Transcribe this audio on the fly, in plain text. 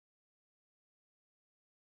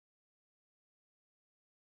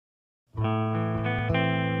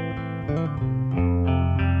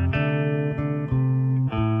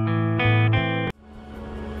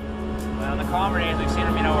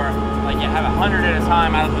100 at a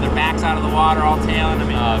time out with their backs out of the water, all tailing. I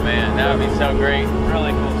mean, oh man, that would be so great.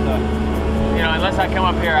 Really cool stuff. You know, unless I come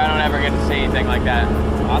up here, I don't ever get to see anything like that.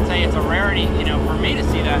 I'll tell you, it's a rarity, you know, for me to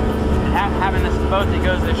see that. And having this boat that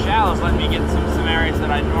goes this shallow is letting me get some areas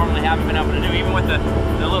that I normally haven't been able to do. Even with the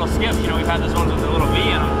little skiff, you know, we've had those ones with the little V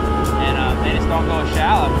in them, and they just don't go as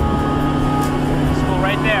shallow. School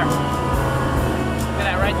right there. Look at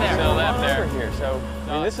that right there. Still left there. Here, so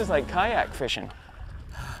I mean, this is like kayak fishing.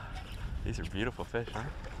 These are beautiful fish, huh?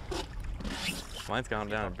 Mine's gone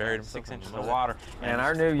down and buried 6 inches in the water. And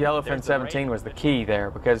our new Yellowfin 17 was the key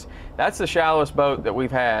there, because that's the shallowest boat that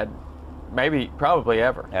we've had, probably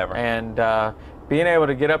ever. And being able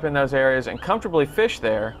to get up in those areas and comfortably fish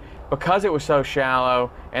there, because it was so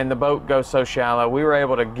shallow and the boat goes so shallow, we were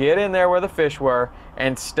able to get in there where the fish were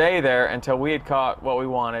and stay there until we had caught what we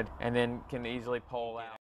wanted, and then can easily pole out.